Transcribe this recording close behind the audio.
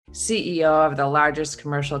CEO of the largest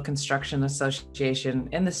commercial construction association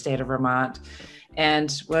in the state of Vermont,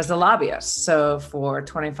 and was a lobbyist. So for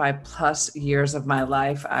 25 plus years of my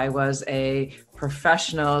life, I was a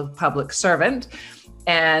professional public servant.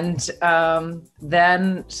 And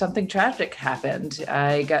then something tragic happened.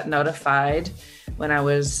 I got notified when I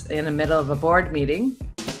was in the middle of a board meeting.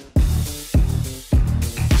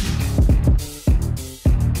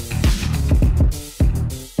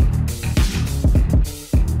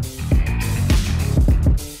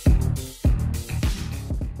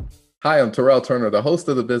 Hi, I'm Terrell Turner, the host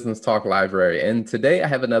of the Business Talk Library. And today I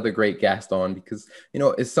have another great guest on because,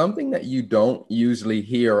 it's something that you don't usually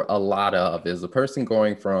hear a lot of is a person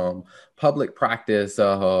going from public practice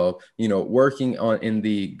of, working in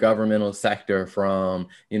the governmental sector from,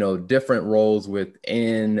 different roles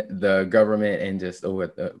within the government and just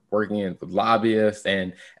with working with lobbyists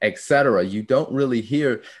and et cetera. You don't really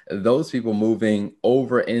hear those people moving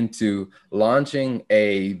over into launching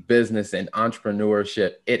a business and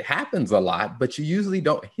entrepreneurship. It happens a lot, but you usually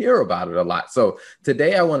don't hear about it a lot. So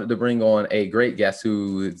today I wanted to bring on a great guest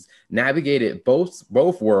who's navigated both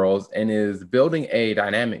worlds and is building a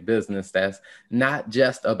dynamic business that's not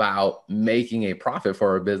just about making a profit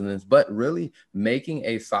for a business, but really making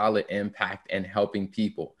a solid impact and helping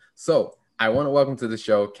people. So I want to welcome to the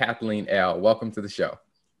show, Kathleen L. Welcome to the show.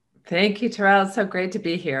 Thank you, Terrell. It's so great to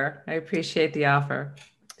be here. I appreciate the offer,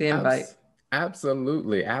 the invite.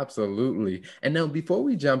 Absolutely. Absolutely. And now before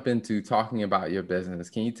we jump into talking about your business,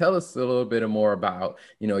 can you tell us a little bit more about,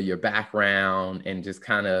 your background and just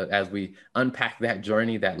kind of as we unpack that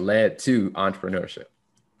journey that led to entrepreneurship?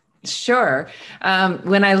 Sure.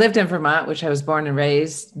 When I lived in Vermont, which I was born and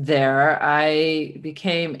raised there, I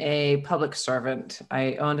became a public servant.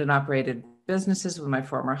 I owned and operated businesses with my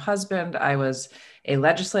former husband. I was a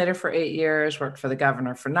legislator for 8 years, worked for the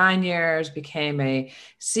governor for 9 years, became a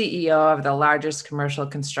CEO of the largest commercial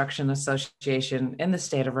construction association in the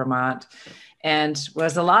state of Vermont, and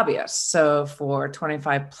was a lobbyist. So for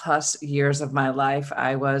 25 plus years of my life,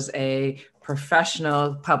 I was a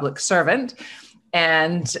professional public servant.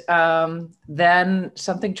 And then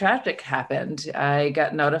something tragic happened. I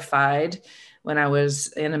got notified when I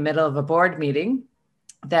was in the middle of a board meeting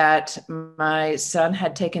that my son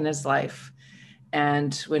had taken his life.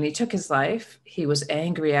 And when he took his life, he was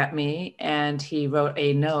angry at me and he wrote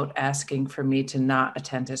a note asking for me to not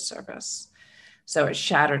attend his service. So it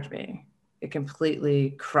shattered me. It completely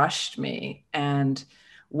crushed me. And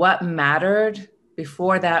what mattered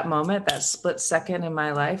before that moment, that split second in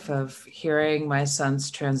my life of hearing my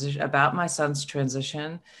son's transition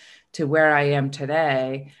to where I am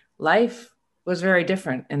today, life was very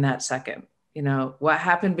different in that second. What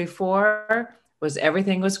happened before was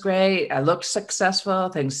everything was great. I looked successful.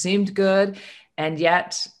 Things seemed good. And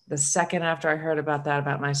yet the second after I heard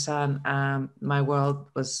about my son, my world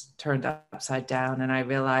was turned upside down. And I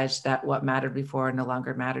realized that what mattered before no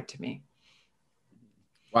longer mattered to me.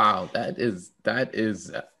 Wow.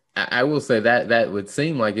 I will say that would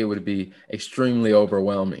seem like it would be extremely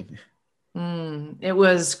overwhelming. It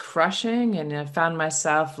was crushing. And I found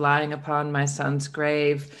myself lying upon my son's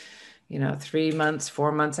grave 3 months,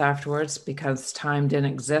 4 months afterwards, because time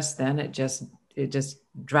didn't exist then. It just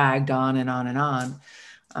dragged on and on and on.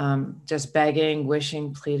 Just begging,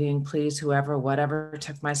 wishing, pleading, please, whoever, whatever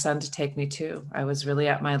took my son to take me to. I was really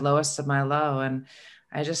at my lowest of my low. And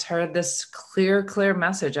I just heard this clear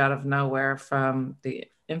message out of nowhere from the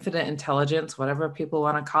infinite intelligence, whatever people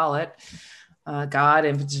want to call it, God,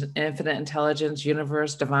 infinite intelligence,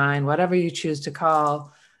 universe, divine, whatever you choose to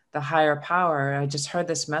call the higher power. I just heard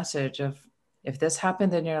this message of, if this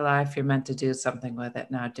happened in your life, you're meant to do something with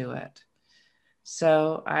it. Now do it.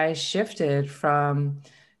 So I shifted from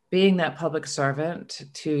being that public servant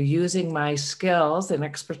to using my skills and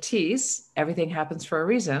expertise. Everything happens for a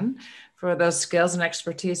reason. For those skills and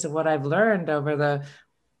expertise of what I've learned over the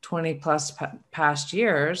 20 plus past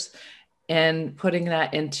years, and putting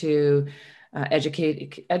that into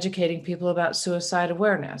educating people about suicide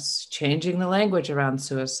awareness, changing the language around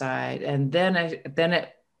suicide. And then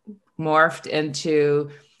it morphed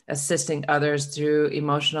into assisting others through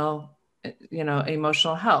emotional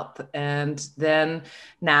health. And then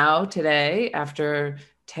now today, after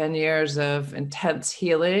 10 years of intense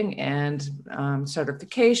healing and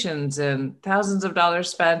certifications and thousands of dollars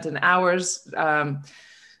spent and hours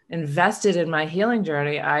invested in my healing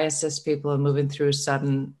journey, I assist people in moving through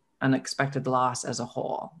sudden unexpected loss as a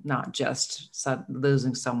whole, not just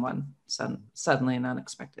losing someone suddenly and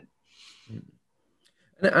unexpected.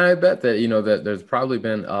 And I bet that, that there's probably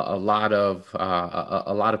been a lot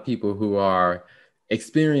of people who are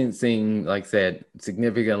experiencing, like I said,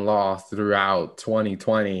 significant loss throughout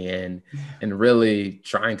 2020 and really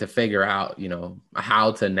trying to figure out,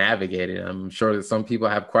 how to navigate it. I'm sure that some people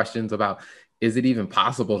have questions about, is it even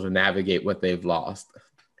possible to navigate what they've lost?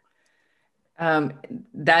 Um,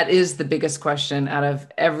 that is the biggest question out of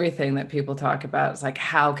everything that people talk about. It's like,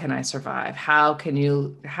 how can I survive? How can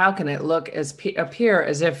it appear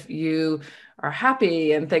as if you are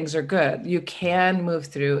happy and things are good? You can move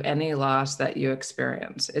through any loss that you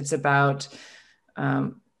experience. It's about,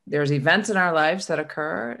 there's events in our lives that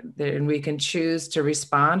occur, and we can choose to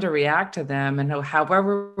respond or react to them. And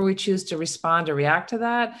however we choose to respond or react to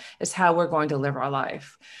that is how we're going to live our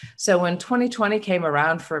life. So when 2020 came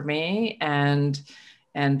around for me, and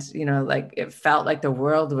like it felt like the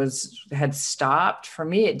world had stopped, for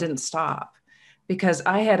me, it didn't stop, because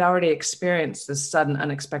I had already experienced this sudden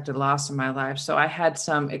unexpected loss in my life. So I had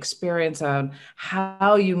some experience on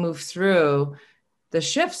how you move through the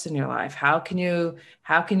shifts in your life. How can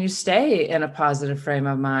you stay in a positive frame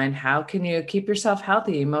of mind? How can you keep yourself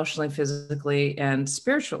healthy emotionally, physically, and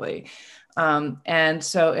spiritually? And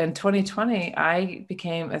so in 2020, I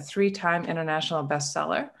became a 3-time international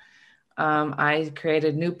bestseller. I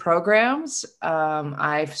created new programs.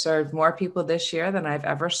 I've served more people this year than I've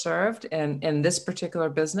ever served in this particular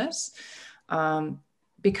business,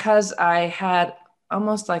 because I had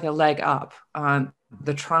almost like a leg up on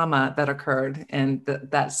the trauma that occurred and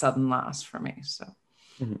that sudden loss for me. So.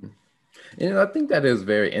 Mhm. I think that is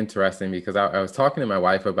very interesting because I was talking to my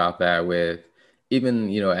wife about that with even,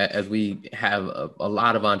 as we have a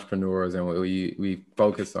lot of entrepreneurs and we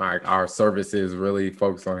focus on our services, really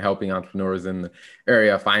focus on helping entrepreneurs in the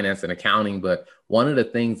area of finance and accounting. But one of the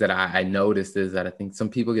things that I noticed is that I think some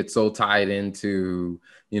people get so tied into,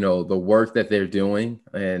 the work that they're doing.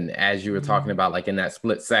 And as you were talking about, like in that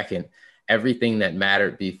split second, everything that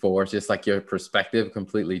mattered before, it's just like your perspective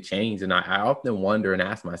completely changed. And I often wonder and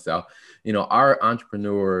ask myself, are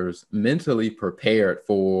entrepreneurs mentally prepared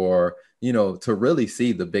for, to really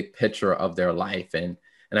see the big picture of their life? And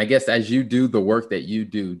I guess as you do the work that you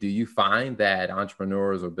do you find that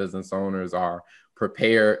entrepreneurs or business owners are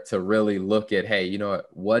prepared to really look at, hey,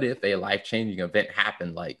 what if a life-changing event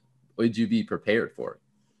happened? Like, would you be prepared for it?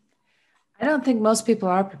 I don't think most people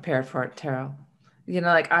are prepared for it, Terrell.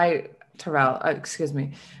 Terrell, excuse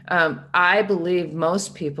me. I believe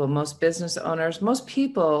most people, most business owners, most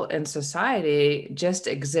people in society just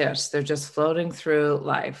exist. They're just floating through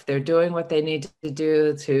life. They're doing what they need to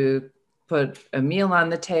do to put a meal on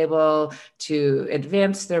the table, to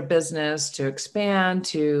advance their business, to expand,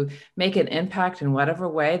 to make an impact in whatever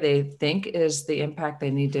way they think is the impact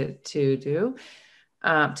they need to do,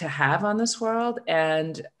 to have on this world.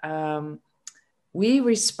 And we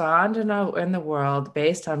respond in the world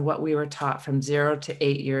based on what we were taught from 0 to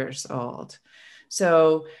 8 years old.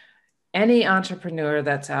 So any entrepreneur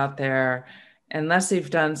that's out there, unless you've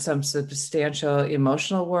done some substantial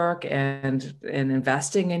emotional work and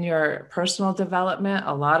investing in your personal development,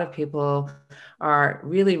 a lot of people are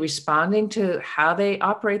really responding to how they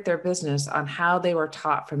operate their business on how they were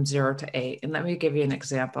taught from 0 to 8. And let me give you an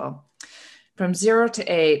example. From 0 to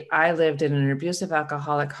 8, I lived in an abusive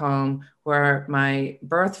alcoholic home where my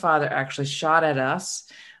birth father actually shot at us.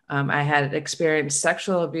 I had experienced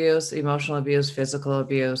sexual abuse, emotional abuse, physical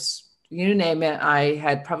abuse, you name it. I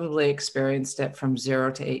had probably experienced it from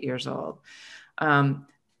 0 to 8 years old. Um,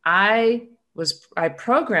 I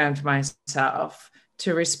programmed myself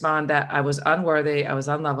to respond that I was unworthy, I was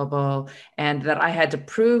unlovable, and that I had to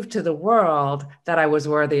prove to the world that I was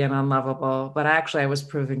worthy and unlovable, but actually I was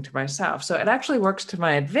proving to myself. So it actually works to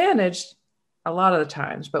my advantage a lot of the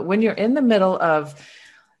times. But when you're in the middle of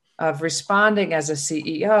responding as a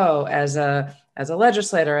CEO, as a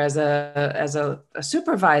legislator, as a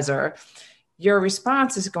supervisor, your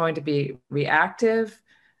response is going to be reactive,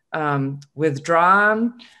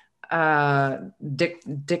 withdrawn,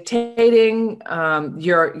 dictating.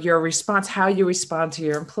 Your response, how you respond to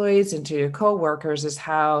your employees and to your coworkers, is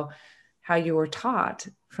how you were taught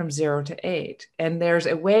from 0 to 8. And there's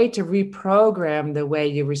a way to reprogram the way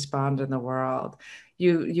you respond in the world.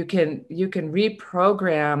 You can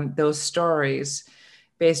reprogram those stories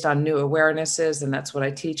based on new awarenesses, and that's what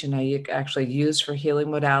I teach and I actually use for healing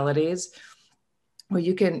modalities, where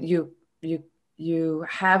you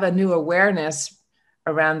have a new awareness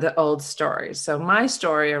around the old stories. So my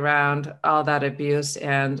story around all that abuse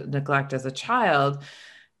and neglect as a child,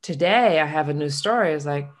 today I have a new story. Is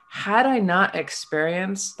like, had I not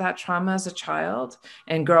experienced that trauma as a child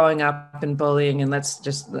and growing up and bullying, and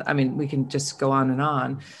we can just go on and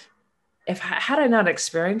on. Had I not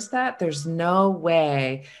experienced that, there's no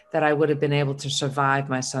way that I would have been able to survive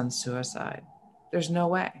my son's suicide. There's no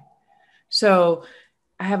way. So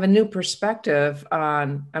I have a new perspective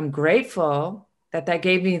on, I'm grateful that that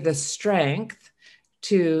gave me the strength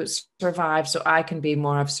to survive so I can be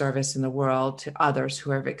more of service in the world to others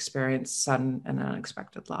who have experienced sudden and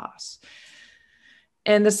unexpected loss.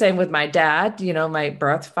 And the same with my dad, my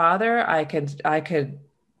birth father. I could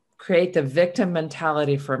create the victim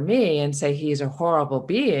mentality for me and say he's a horrible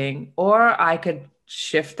being, or I could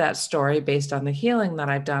shift that story based on the healing that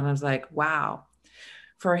I've done. I was like, wow,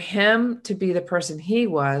 for him to be the person he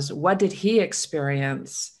was, what did he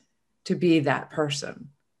experience to be that person?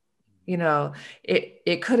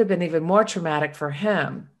 It could have been even more traumatic for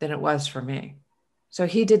him than it was for me. So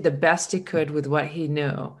he did the best he could with what he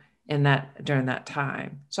knew during that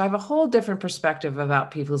time. So I have a whole different perspective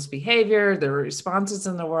about people's behavior, their responses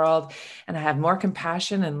in the world, and I have more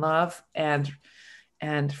compassion and love and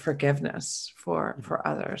forgiveness for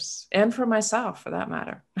others and for myself, for that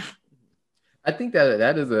matter. I think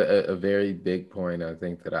that is a very big point. I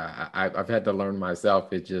think that I've had to learn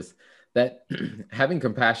myself. It's just that having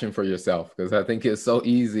compassion for yourself, because I think it's so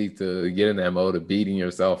easy to get in that mode of beating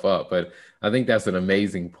yourself up. But I think that's an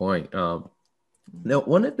amazing point. Now,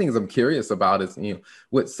 one of the things I'm curious about is,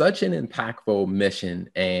 with such an impactful mission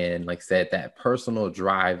and, like I said, that personal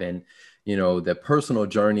drive and, the personal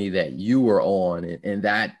journey that you were on and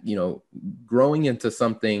that, growing into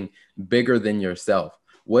something bigger than yourself.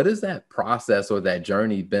 What has that process or that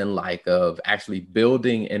journey been like of actually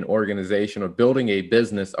building an organization or building a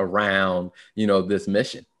business around, this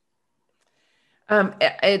mission?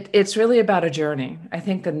 It's really about a journey. I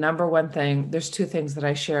think the number one thing, there's two things that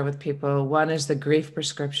I share with people. One is the grief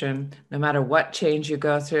prescription. No matter what change you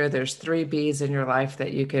go through, there's 3 B's in your life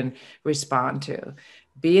that you can respond to.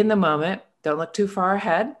 Be in the moment. Don't look too far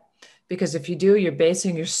ahead, because if you do, you're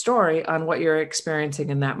basing your story on what you're experiencing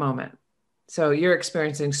in that moment. So you're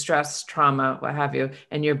experiencing stress, trauma, what have you,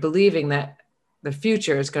 and you're believing that the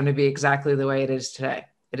future is going to be exactly the way it is today.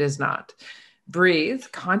 It is not. Breathe,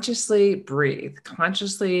 consciously breathe.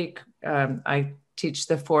 Consciously, I teach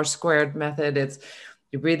the 4 squared method. It's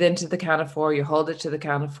you breathe into the count of 4, you hold it to the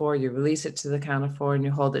count of 4, you release it to the count of 4, and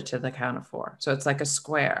you hold it to the count of 4. So it's like a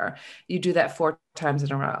square. You do that 4 times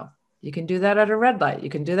in a row. You can do that at a red light. You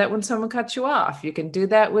can do that when someone cuts you off. You can do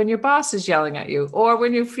that when your boss is yelling at you, or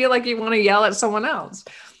when you feel like you want to yell at someone else.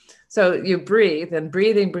 So you breathe, and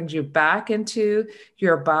breathing brings you back into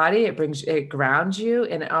your body. It grounds you,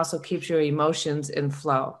 and it also keeps your emotions in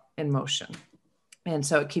flow, in motion. And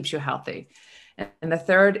so it keeps you healthy. And the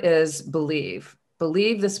third is believe.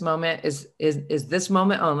 Believe this moment is this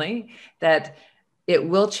moment only, that it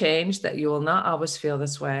will change, that you will not always feel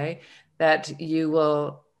this way, that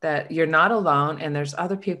you're not alone, and there's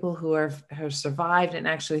other people who have survived and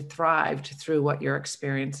actually thrived through what you're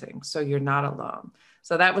experiencing. So you're not alone.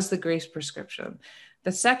 So that was the grief prescription.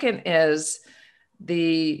 The second is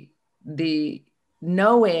the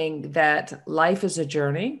knowing that life is a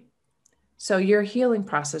journey. So your healing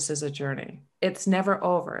process is a journey. It's never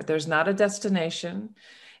over. There's not a destination.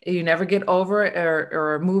 You never get over it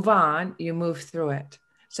or move on. You move through it.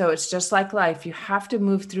 So it's just like life. You have to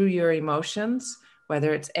move through your emotions,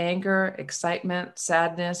 whether it's anger, excitement,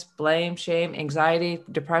 sadness, blame, shame, anxiety,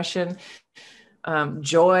 depression,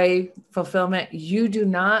 joy, fulfillment. You do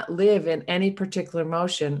not live in any particular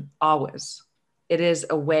emotion always. It is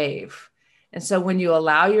a wave. And so when you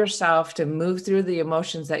allow yourself to move through the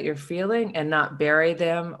emotions that you're feeling and not bury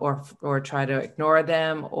them or try to ignore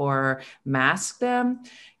them or mask them,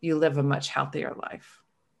 you live a much healthier life.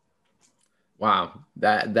 Wow,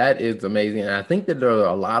 that is amazing. And I think that there are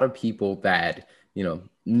a lot of people that,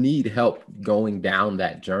 need help going down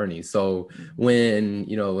that journey. So when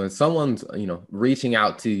someone's, reaching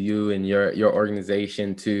out to you and your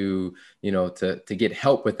organization to get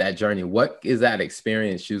help with that journey, what is that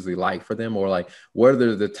experience usually like for them? Or like, what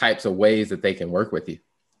are the types of ways that they can work with you?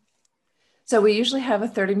 So we usually have a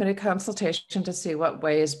 30-minute consultation to see what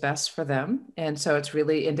way is best for them. And so it's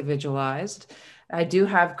really individualized. I do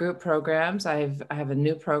have group programs. I have a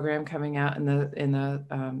new program coming out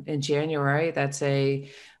in January. That's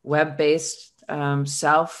a web-based,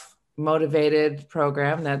 self-motivated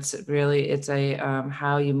program. It's a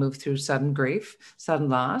how you move through sudden grief, sudden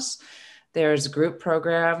loss. There's group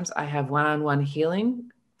programs. I have one-on-one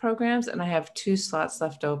healing programs, and I have 2 slots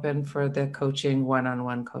left open for the coaching,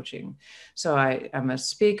 one-on-one coaching. So I'm a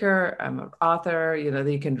speaker. I'm an author.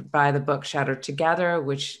 You can buy the book Shattered Together,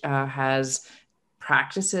 which has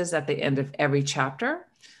practices at the end of every chapter.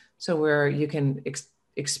 So where you can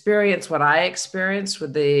experience what I experienced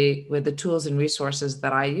with the tools and resources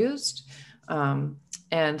that I used.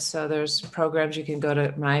 And so there's programs. You can go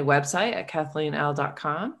to my website at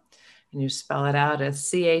KathleenL.com and you spell it out as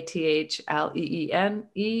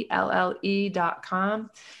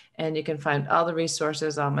CATHLEENELLE.com. And you can find all the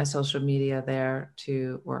resources on my social media there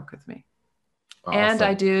to work with me. Awesome. And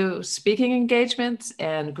I do speaking engagements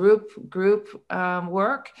and group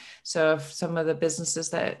work. So if some of the businesses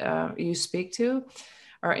that you speak to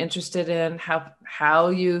are interested in how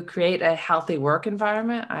you create a healthy work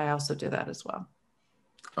environment, I also do that as well.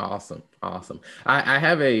 Awesome. I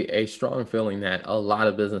have a strong feeling that a lot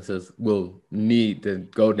of businesses will need to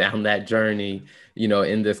go down that journey,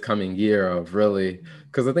 in this coming year of really,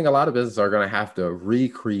 because I think a lot of businesses are going to have to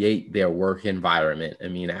recreate their work environment. I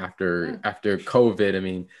mean, after COVID, I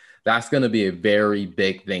mean, that's going to be a very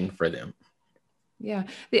big thing for them. Yeah.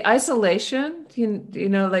 The isolation,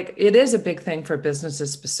 like it is a big thing for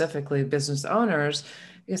businesses, specifically business owners,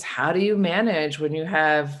 because how do you manage when you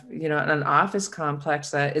have, an office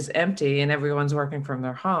complex that is empty and everyone's working from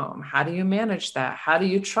their home? How do you manage that? How do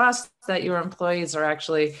you trust that your employees are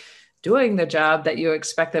actually doing the job that you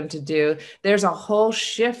expect them to do? There's a whole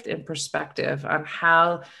shift in perspective on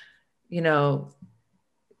how,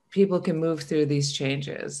 people can move through these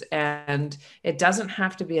changes. And it doesn't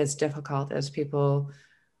have to be as difficult as people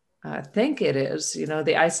think it is.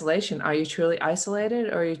 The isolation, are you truly isolated,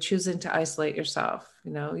 or are you choosing to isolate yourself?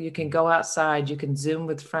 You can go outside, you can Zoom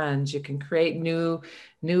with friends, you can create new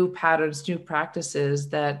patterns, new practices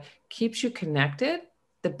that keeps you connected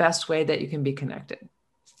the best way that you can be connected.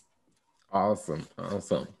 Awesome.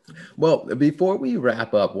 Well, before we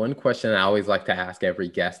wrap up, one question I always like to ask every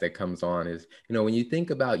guest that comes on is, when you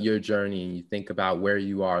think about your journey and you think about where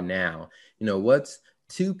you are now, what's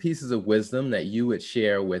 2 pieces of wisdom that you would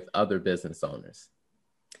share with other business owners?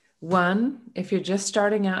 One, if you're just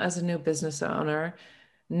starting out as a new business owner,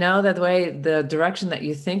 know that the direction that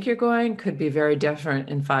you think you're going could be very different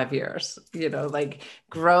in 5 years. Like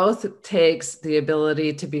growth takes the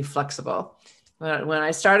ability to be flexible. When I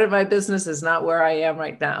started my business is not where I am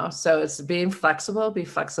right now. So it's being flexible, be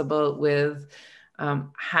flexible with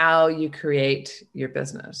how you create your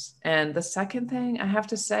business. And the second thing, I have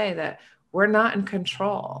to say that we're not in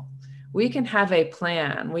control. We can have a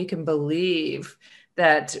plan. We can believe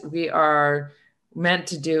that we are meant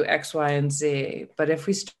to do X, Y, and Z. But if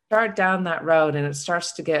we start down that road and it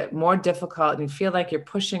starts to get more difficult and you feel like you're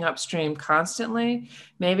pushing upstream constantly,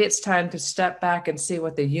 maybe it's time to step back and see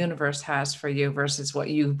what the universe has for you versus what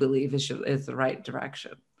you believe is the right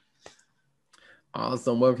direction.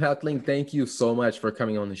 Awesome. Well, Kathleen, thank you so much for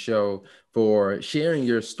coming on the show, for sharing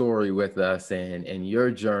your story with us and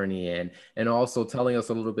your journey, and also telling us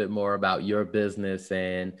a little bit more about your business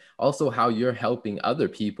and also how you're helping other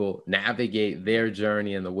people navigate their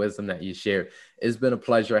journey and the wisdom that you share. It's been a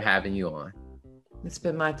pleasure having you on. It's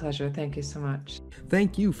been my pleasure. Thank you so much.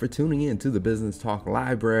 Thank you for tuning in to the Business Talk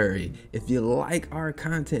Library. If you like our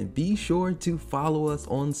content, be sure to follow us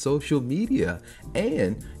on social media.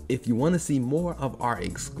 And if you want to see more of our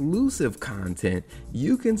exclusive content,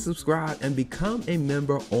 you can subscribe and become a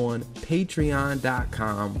member on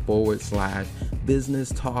patreon.com/Business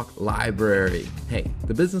Talk Library. Hey,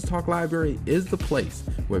 the Business Talk Library is the place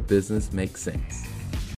where business makes sense.